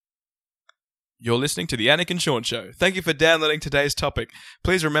You're listening to The Yannick and Sean Show. Thank you for downloading today's topic.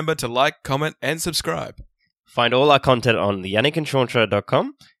 Please remember to like, comment, and subscribe. Find all our content on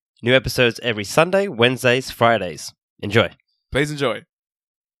theyannickandseanshow.com. New episodes every Sunday, Wednesdays, Fridays. Enjoy. Please enjoy.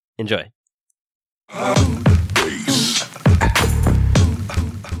 Enjoy.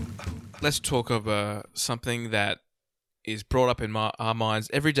 Let's talk of something that is brought up in our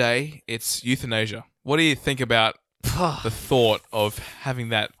minds every day. It's euthanasia. What do you think about the thought of having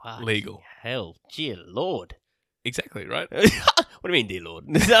that legal? Hell, dear Lord. Exactly, right? What do you mean, dear Lord?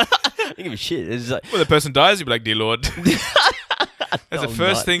 I don't give a shit. It's like, when the person dies, you'll be like, dear Lord. That's the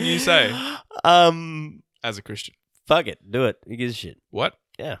first thing you say. As a Christian. Fuck it. Do it. Who gives a shit? What?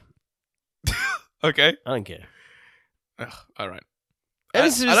 Yeah. Okay. I don't care. Ugh, all right. I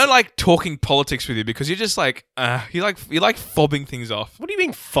don't like talking politics with you because you're just like, you like fobbing things off. What do you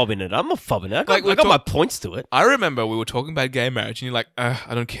mean fobbing it? I'm not fobbing it. I got my points to it. I remember we were talking about gay marriage and you're like,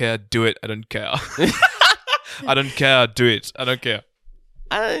 I don't care, do it, I don't care. I don't care, do it, I don't care.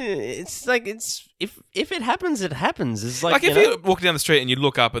 It's like, if it happens, it happens. It's like if you walk down the street and you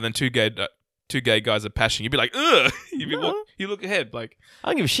look up and then two gay guys are pashing, you'd be like, ugh. You look ahead, like, I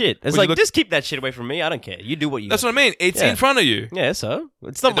don't give a shit. It's like, just keep that shit away from me. I don't care. You do what you. That's what I mean. It's in front of you. Yeah, so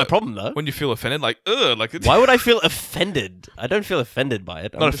it's not my problem though. When you feel offended, like, ugh, like. Why would I feel offended? I don't feel offended by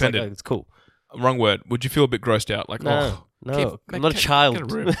it. Not offended. Like, oh, it's cool. Wrong word. Would you feel a bit grossed out? Like, no. I'm not a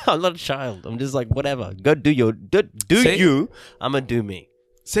child. I'm not a child. I'm just like, whatever. Go do you. I'm gonna do me.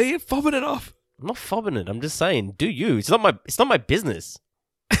 See, you're fobbing it off. I'm not fobbing it. I'm just saying, do you. It's not my business.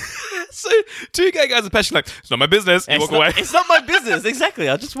 So, two gay guys are passionate, like, it's not my business. You walk away. It's not my business. Exactly.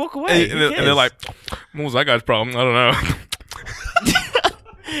 I'll just walk away. And they're like, what was that guy's problem? I don't know.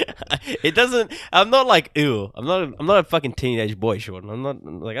 It doesn't. I'm not like, ew. I'm not a fucking teenage boy, Sean. I'm not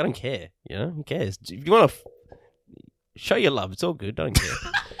like, I don't care. You know, who cares? If you want to show your love, it's all good. I don't care.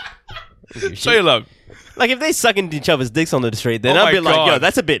 Show your love. Like, if they're sucking each other's dicks on the street, then I'll be like, yo,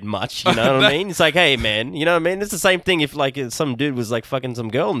 that's a bit much. You know what I mean? It's like, hey, man, you know what I mean? It's the same thing if, like, some dude was, like, fucking some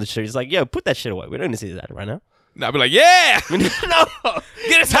girl on the street. It's like, yo, put that shit away. We don't need to see that right now. No, I'll be like, yeah! No!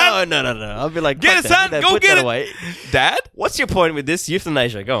 Get his hand! No. I'll be like, get his hand! Go get it! Away. Dad? What's your point with this?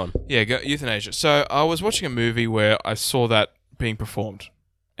 Euthanasia, go on. Yeah, euthanasia. So, I was watching a movie where I saw that being performed.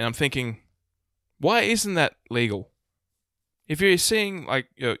 And I'm thinking, why isn't that legal? If you're seeing, like,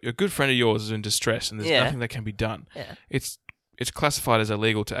 your good friend of yours is in distress and there's nothing that can be done, it's classified as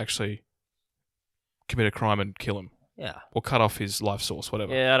illegal to actually commit a crime and kill him. Yeah. Or cut off his life source,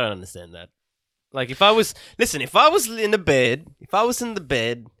 whatever. Yeah, I don't understand that. Like, if I was in the bed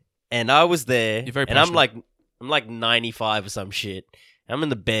and I was there, you're very and I'm like 95 or some shit, I'm in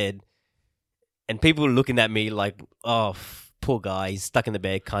the bed and people are looking at me like, oh, poor guy, he's stuck in the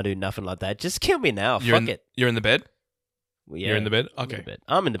bed, can't do nothing like that. Just kill me now. Fuck it. You're in the bed? Yeah, you're in the bed? Okay.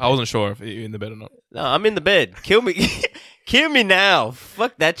 I'm in the bed. I wasn't sure if you're in the bed or not. No, I'm in the bed. Kill me. Kill me now.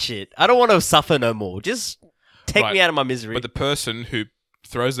 Fuck that shit. I don't want to suffer no more. Just take me out of my misery. But the person who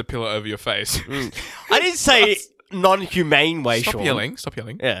throws the pillow over your face. I didn't say non-humane way, Stop Sean. yelling. Stop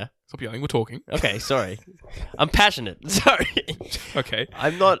yelling. Yeah. Stop yelling. We're talking. Okay, sorry. I'm passionate. Sorry. Okay.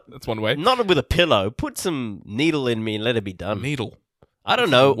 I'm not. That's one way. Not with a pillow. Put some needle in me and let it be done. Needle? I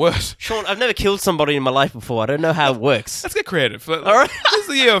don't know. Worse. Sean, I've never killed somebody in my life before. I don't know how it works. Let's get creative. All right. This is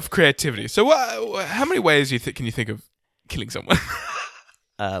the year of creativity. So how many ways can you think of killing someone?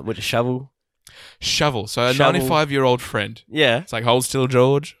 With a shovel. Shovel. So a 95-year-old friend. Yeah. It's like, hold still,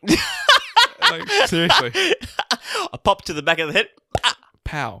 George. Like, seriously. A pop to the back of the head.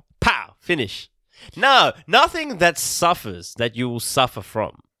 Pow. Pow. Finish. No, nothing that suffers that you will suffer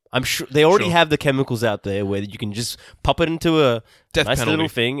from. I'm sure they already have the chemicals out there where you can just pop it into a death nice penalty. Little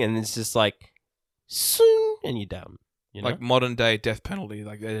thing and it's just like, soon, and you're down. You know? Like modern day death penalty.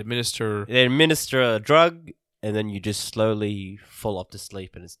 Like they administer a drug and then you just slowly fall off to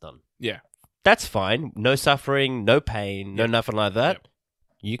sleep and it's done. Yeah. That's fine. No suffering, no pain, no nothing like that. Yep.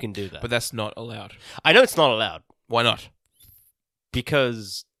 You can do that. But that's not allowed. I know it's not allowed. Why not?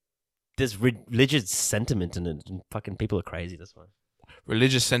 Because there's religious sentiment in it and fucking people are crazy, that's why.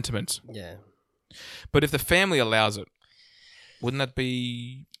 Religious sentiment. Yeah. But if the family allows it, wouldn't that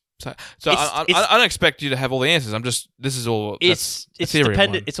be... So I don't expect you to have all the answers. This is all... It's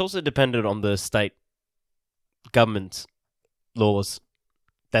dependent. It's also dependent on the state government laws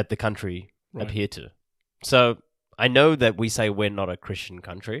that the country adhere to. So I know that we say we're not a Christian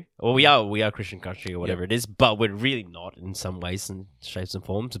country, or we are a Christian country or whatever it is, but we're really not in some ways and shapes and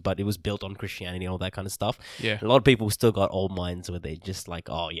forms. But it was built on Christianity and all that kind of stuff. Yeah, a lot of people still got old minds where they just like,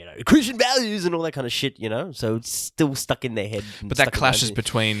 oh, you know, Christian values and all that kind of shit, you know. So it's still stuck in their head. But that clashes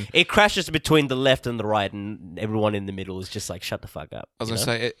between the left and the right, and everyone in the middle is just like, shut the fuck up. I was gonna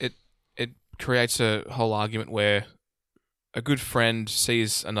say it creates a whole argument where a good friend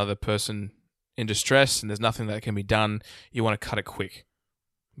sees another person in distress and there's nothing that can be done. You want to cut it quick.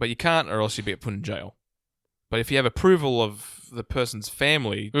 But you can't, or else you'd be put in jail. But if you have approval of the person's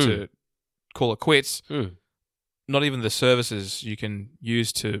family to call it quits, not even the services you can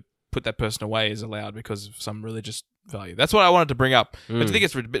use to put that person away is allowed because of some religious value. That's what I wanted to bring up. But do you think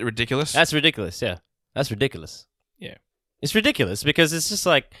it's a bit ridiculous? That's ridiculous, yeah. That's ridiculous. Yeah. It's ridiculous because it's just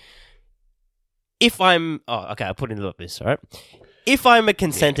like, if I'm... Oh, okay, I'll put it like this, all right? If I'm a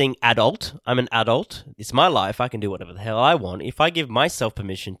consenting adult, I'm an adult, it's my life, I can do whatever the hell I want. If I give myself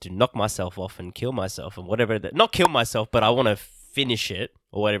permission to knock myself off and kill myself and whatever... Not kill myself, but I want to finish it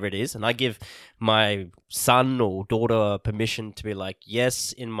or whatever it is, and I give my son or daughter permission to be like,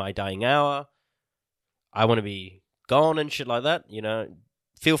 yes, in my dying hour, I want to be gone and shit like that, you know,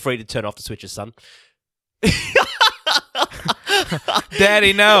 feel free to turn off the switches, son.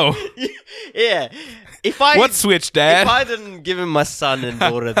 Daddy, no. Yeah. What switch, Dad? If I didn't give my son and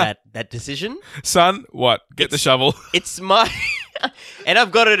daughter that decision... Son, what? Get the shovel. It's my... and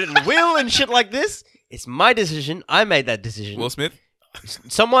I've got it in will and shit like this. It's my decision. I made that decision. Will Smith?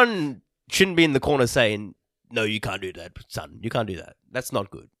 Someone shouldn't be in the corner saying, no, you can't do that, son. You can't do that. That's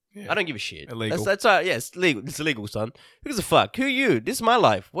not good. Yeah. I don't give a shit. Illegal. That's yeah, it's legal. It's illegal, son. Who gives a fuck? Who are you? This is my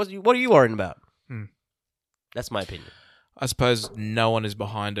life. What are you worrying about? That's my opinion. I suppose no one is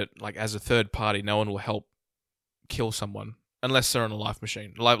behind it. Like, as a third party, no one will help kill someone unless they're on a life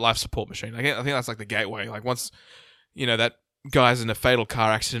support machine. I think that's like the gateway. Like, once, you know, that guy's in a fatal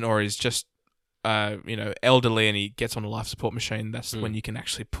car accident or he's just, you know, elderly and he gets on a life support machine, that's when you can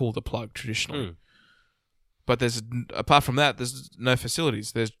actually pull the plug traditionally. But apart from that, there's no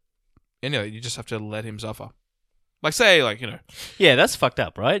facilities. You just have to let him suffer. Like, say, like, you know. Yeah, that's fucked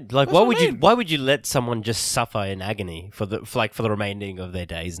up, right? Like, why would you let someone just suffer in agony for the remaining of their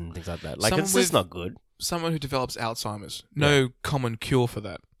days and things like that? Like, it's just not good. Someone who develops Alzheimer's, no common cure for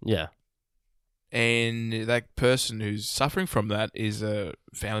that. Yeah. And that person who's suffering from that is a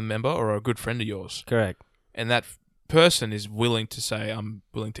family member or a good friend of yours. Correct. And that person is willing to say, I'm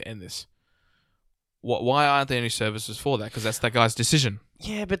willing to end this. Why aren't there any services for that? Because that's that guy's decision.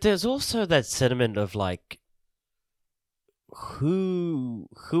 Yeah, but there's also that sentiment of, like, who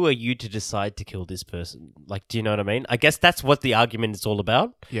are you to decide to kill this person? Like, do you know what I mean? I guess that's what the argument is all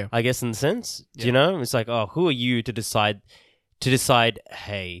about. Yeah. I guess in a sense, do you know? It's like, oh, who are you to decide?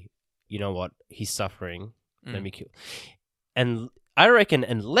 Hey, you know what? He's suffering. Let me kill. And I reckon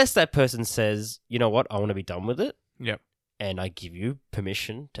unless that person says, you know what? I want to be done with it. Yep. And I give you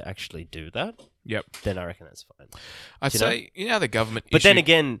permission to actually do that. Yep. Then I reckon that's fine. I'd say, you know, the government. But then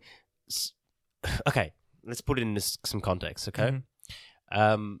again, okay. Let's put it into some context, okay?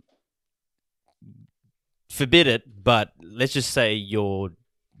 Forbid it, but let's just say your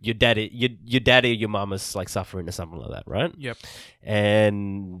daddy or your mama's like suffering or something like that, right? Yep.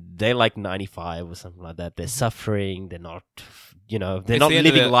 And they're like 95 or something like that. They're suffering. They're not, you know, they're not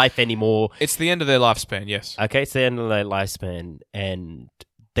living life anymore. It's the end of their lifespan, yes. Okay, it's the end of their lifespan, and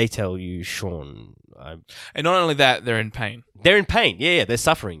they tell you, Sean. And not only that, they're in pain. They're in pain. Yeah, they're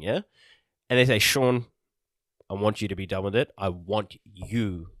suffering. Yeah, and they say, Sean, I want you to be done with it. I want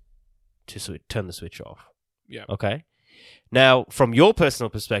you to turn the switch off. Yeah. Okay. Now, from your personal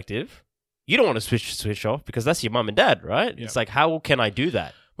perspective, you don't want to switch the switch off because that's your mum and dad, right? Yeah. It's like, how can I do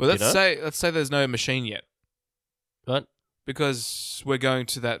that? Well, let's say there's no machine yet. What? Because we're going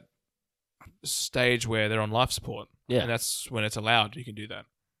to that stage where they're on life support. Yeah. And that's when it's allowed. You can do that.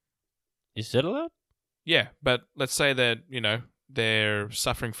 Is it allowed? Yeah, but let's say that, you know, they're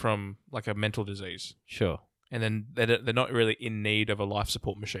suffering from like a mental disease. Sure. And then they're not really in need of a life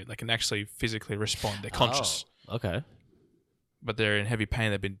support machine. They can actually physically respond. They're conscious. Oh, okay. But they're in heavy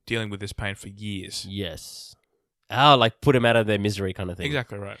pain. They've been dealing with this pain for years. Yes. Oh, like put them out of their misery kind of thing.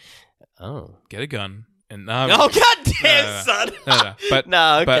 Exactly right. Oh. Get a gun. And oh, goddamn, son. No. But,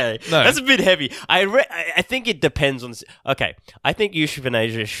 okay. But, no. That's a bit heavy. I think it depends on... Okay. I think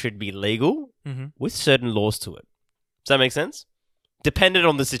euthanasia should be legal with certain laws to it. Does that make sense? Dependent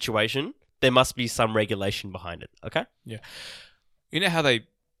on the situation, there must be some regulation behind it. Okay? Yeah. You know how they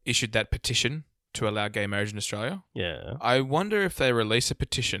issued that petition to allow gay marriage in Australia? Yeah. I wonder if they release a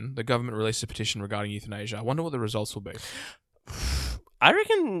petition, the government release a petition regarding euthanasia. I wonder what the results will be. I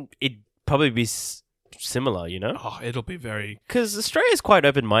reckon it'd probably be similar, you know? Oh, it'll be very... Because Australia's quite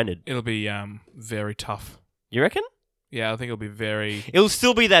open-minded. It'll be very tough. You reckon? Yeah, I think it'll be very... It'll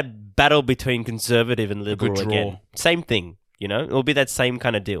still be that battle between conservative and liberal again. Same thing, you know? It'll be that same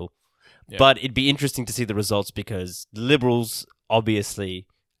kind of deal. Yeah. But it'd be interesting to see the results because liberals, obviously,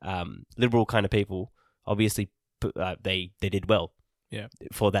 liberal kind of people, obviously, they did well. Yeah.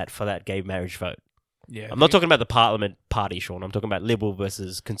 For that gay marriage vote. Yeah. I'm not talking about the Parliament Party, Sean. I'm talking about Liberal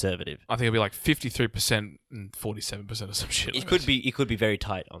versus Conservative. I think it'll be like 53% and 47% or some shit. It could be very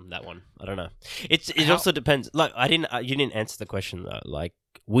tight on that one. I don't know. It also depends. Like you didn't answer the question though. Like,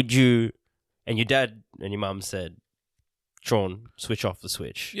 would you? And your dad and your mum said, Sean, switch off the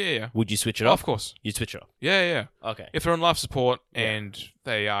switch. Yeah. Would you switch it off? Of course. You'd switch it off. Yeah. Okay. If they're on life support and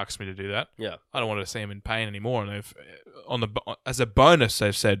they ask me to do that, Yeah. I don't want to see them in pain anymore. And they've as a bonus,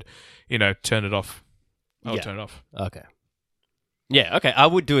 they've said, turn it off. I'll turn it off. Okay. Yeah, okay. I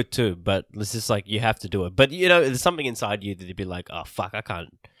would do it too, but it's just like you have to do it. But there's something inside you that you'd be like, oh fuck, I can't.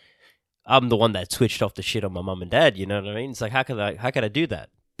 I'm the one that switched off the shit on my mum and dad. You know what I mean? It's like how could I do that?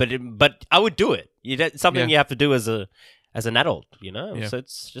 But I would do it. It's something you have to do as an adult. Yeah. So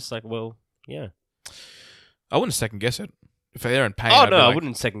it's just like, well, yeah. I wouldn't second guess it. If they're in pain, Oh I'd be no, I like,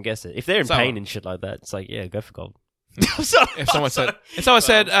 wouldn't second guess it. If they're in pain and shit like that, it's like, yeah, go for gold. If someone said,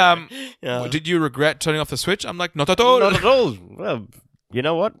 did you regret turning off the switch? I'm like, not at all. Not at all. Well, you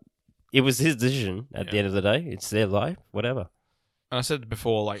know what? It was his decision at the end of the day. It's their life, whatever. And I said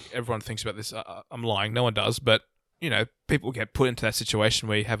before, like, everyone thinks about this. I'm lying. No one does. But, people get put into that situation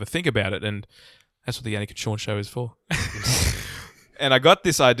where you have a think about it. And that's what the Yannick and Sean show is for. And I got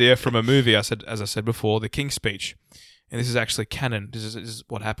this idea from a movie, as I said before, The King's Speech. And this is actually canon. This is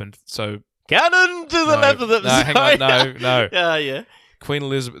what happened. So... Cannon to the left of the... No, hang on. No. Yeah. Queen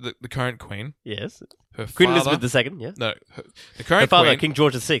Elizabeth, the current queen. Yes. Her Queen father, Elizabeth II, yeah. No, the current Her father, queen. King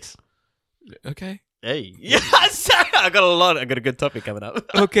George VI. Okay. Hey. Yeah, I got a good topic coming up.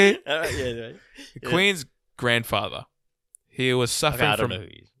 Okay. All right, yeah. The Queen's grandfather. He was suffering I don't from... know who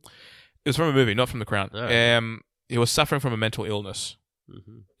he is. It was from a movie, not from The Crown. Oh. He was suffering from a mental illness.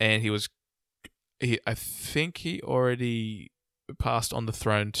 Mm-hmm. And I think he already passed on the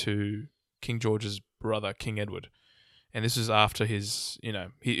throne to King George's brother, King Edward. And this is after his,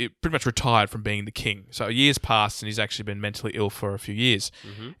 he pretty much retired from being the king. So years passed and he's actually been mentally ill for a few years.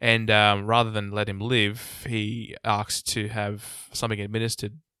 Mm-hmm. And rather than let him live, he asked to have something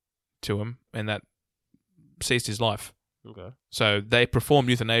administered to him, and that ceased his life. Okay. So they performed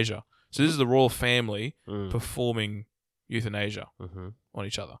euthanasia. So this is the royal family performing euthanasia on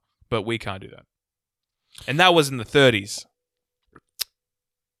each other. But we can't do that. And that was in the 30s.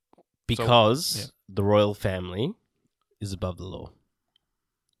 Because the royal family is above the law.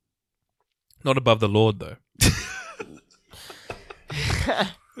 Not above the Lord, though.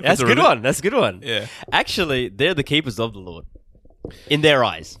 That's a good one. That's a good one. Yeah. Actually, they're the keepers of the Lord. In their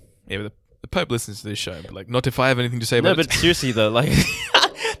eyes. Yeah, but the Pope listens to this show. But not if I have anything to say about it. No, but seriously, though. Like,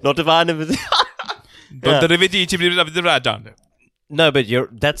 not if I never... No, but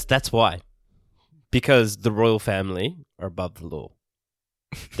that's why. Because the royal family are above the law.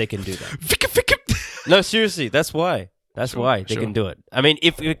 They can do that. No, seriously, that's why. That's why they can do it. I mean,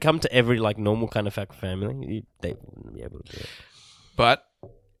 if it come to every normal kind of family, they wouldn't be able to do it. But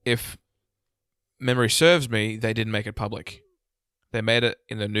if memory serves me, they didn't make it public. They made it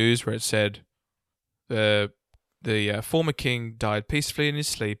in the news where it said the former king died peacefully in his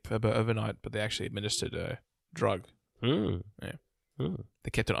sleep overnight, but they actually administered a drug. Mm. Yeah. Mm. They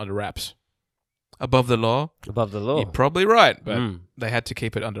kept it under wraps. Above the law? Above the law. You're probably right, but they had to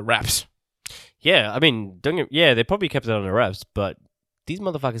keep it under wraps. Yeah, I mean, they probably kept it under wraps, but these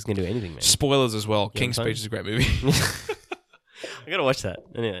motherfuckers can do anything, man. Spoilers as well. King's Speech is a great movie. I gotta watch that.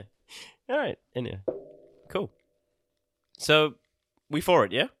 Anyway. Alright, anyway. Cool. So, we for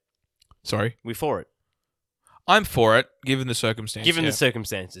it, yeah? Sorry? We for it. I'm for it, given the circumstances. Given the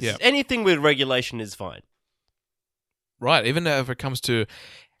circumstances. Yeah. Anything with regulation is fine. Right, even if it comes to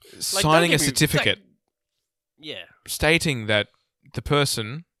signing a certificate stating that the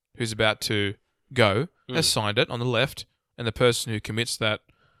person who's about to go has signed it on the left, and the person who commits that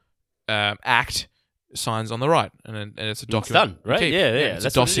act signs on the right, and it's a document. It's done, right? Yeah. It's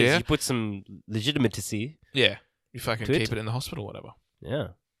That's a dossier. What it is. You put some legitimacy. Yeah, you fucking to keep it. it in the hospital or whatever. Yeah.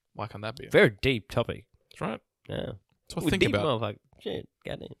 Why can't that be? Very deep topic. That's right. Yeah. That's what I think about. Motherfucker. Shit,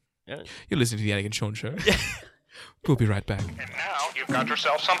 goddamn. Yeah. You're listening to the Yannick and Sean show. We'll be right back. And now you've got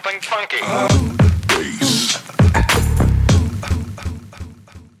yourself something funky.